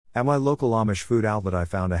At my local Amish food outlet I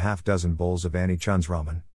found a half-dozen bowls of Chun's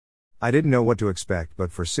ramen. I didn't know what to expect,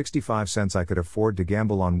 but for 65 cents I could afford to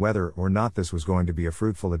gamble on whether or not this was going to be a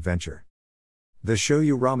fruitful adventure. The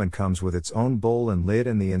Shoyu ramen comes with its own bowl and lid,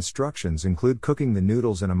 and the instructions include cooking the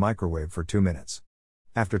noodles in a microwave for 2 minutes.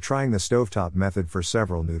 After trying the stovetop method for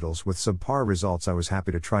several noodles with subpar results, I was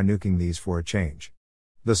happy to try nuking these for a change.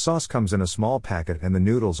 The sauce comes in a small packet and the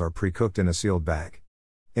noodles are pre-cooked in a sealed bag.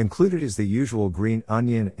 Included is the usual green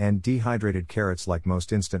onion and dehydrated carrots like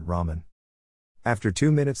most instant ramen. After 2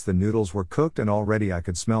 minutes the noodles were cooked and already I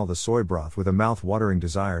could smell the soy broth with a mouth-watering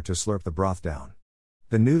desire to slurp the broth down.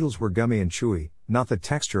 The noodles were gummy and chewy, not the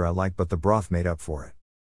texture I like but the broth made up for it.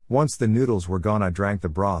 Once the noodles were gone I drank the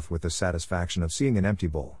broth with the satisfaction of seeing an empty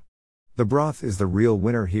bowl. The broth is the real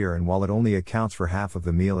winner here, and while it only accounts for half of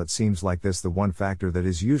the meal, it seems like this the one factor that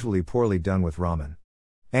is usually poorly done with ramen.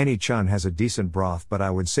 Chun has a decent broth, but I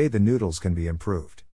would say the noodles can be improved.